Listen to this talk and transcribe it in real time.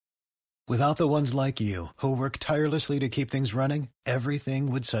Without the ones like you, who work tirelessly to keep things running,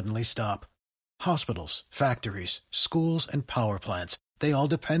 everything would suddenly stop. Hospitals, factories, schools, and power plants, they all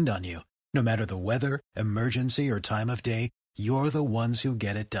depend on you. No matter the weather, emergency, or time of day, you're the ones who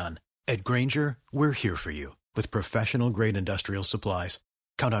get it done. At Grainger, we're here for you with professional-grade industrial supplies.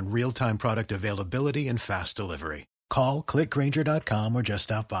 Count on real-time product availability and fast delivery. Call, clickgrainger.com, or just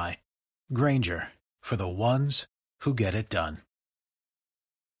stop by. Grainger, for the ones who get it done.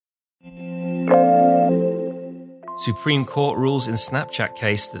 Supreme Court rules in Snapchat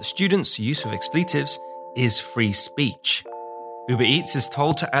case that students' use of expletives is free speech. Uber Eats is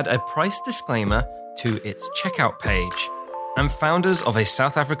told to add a price disclaimer to its checkout page. And founders of a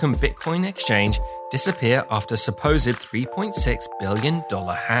South African Bitcoin exchange disappear after supposed $3.6 billion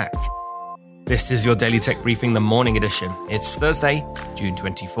hack. This is your Daily Tech Briefing, the morning edition. It's Thursday, June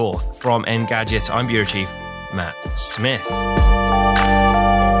 24th. From Engadget, I'm Bureau Chief Matt Smith.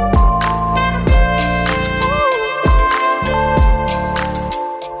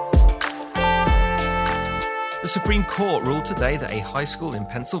 The Supreme Court ruled today that a high school in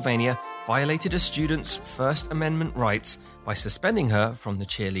Pennsylvania violated a student's First Amendment rights by suspending her from the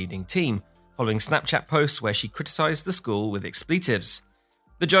cheerleading team, following Snapchat posts where she criticized the school with expletives.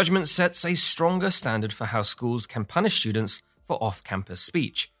 The judgment sets a stronger standard for how schools can punish students for off-campus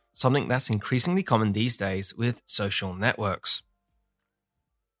speech, something that's increasingly common these days with social networks.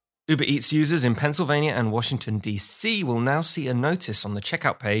 Uber Eats users in Pennsylvania and Washington, D.C. will now see a notice on the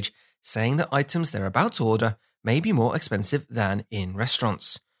checkout page saying that items they're about to order may be more expensive than in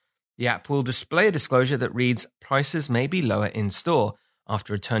restaurants. The app will display a disclosure that reads, "Prices may be lower in store,"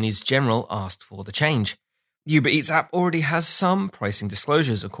 after attorneys general asked for the change. The Uber Eats app already has some pricing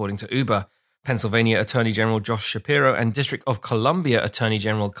disclosures, according to Uber. Pennsylvania Attorney General Josh Shapiro and District of Columbia Attorney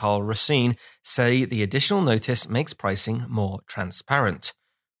General Carl Racine say the additional notice makes pricing more transparent.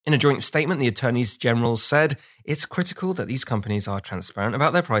 In a joint statement, the attorneys general said it's critical that these companies are transparent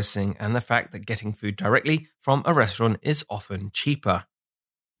about their pricing and the fact that getting food directly from a restaurant is often cheaper.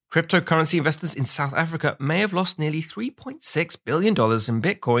 Cryptocurrency investors in South Africa may have lost nearly $3.6 billion in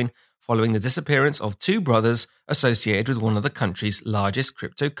Bitcoin following the disappearance of two brothers associated with one of the country's largest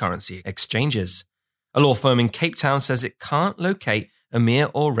cryptocurrency exchanges. A law firm in Cape Town says it can't locate Amir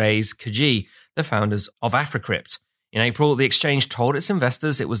or Reyes Kaji, the founders of AfriCrypt. In April, the exchange told its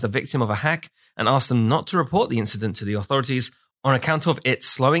investors it was the victim of a hack and asked them not to report the incident to the authorities on account of it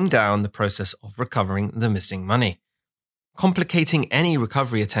slowing down the process of recovering the missing money. Complicating any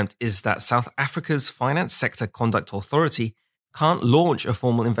recovery attempt is that South Africa's Finance Sector Conduct Authority can't launch a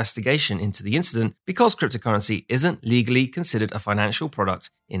formal investigation into the incident because cryptocurrency isn't legally considered a financial product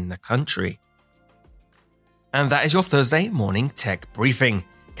in the country. And that is your Thursday morning tech briefing.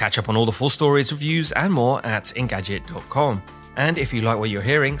 Catch up on all the full stories, reviews, and more at Engadget.com. And if you like what you're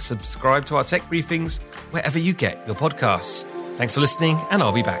hearing, subscribe to our tech briefings wherever you get your podcasts. Thanks for listening, and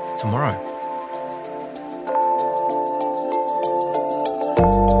I'll be back tomorrow.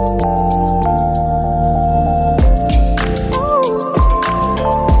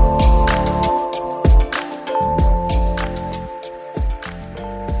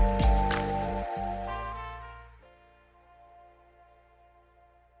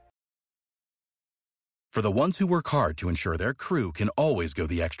 For the ones who work hard to ensure their crew can always go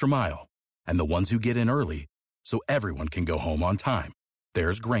the extra mile, and the ones who get in early so everyone can go home on time,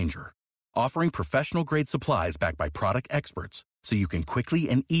 there's Grainger, offering professional-grade supplies backed by product experts so you can quickly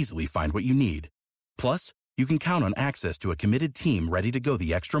and easily find what you need. Plus, you can count on access to a committed team ready to go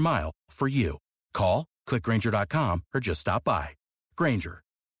the extra mile for you. Call, click Grainger.com, or just stop by. Grainger,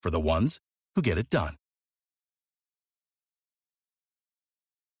 for the ones who get it done.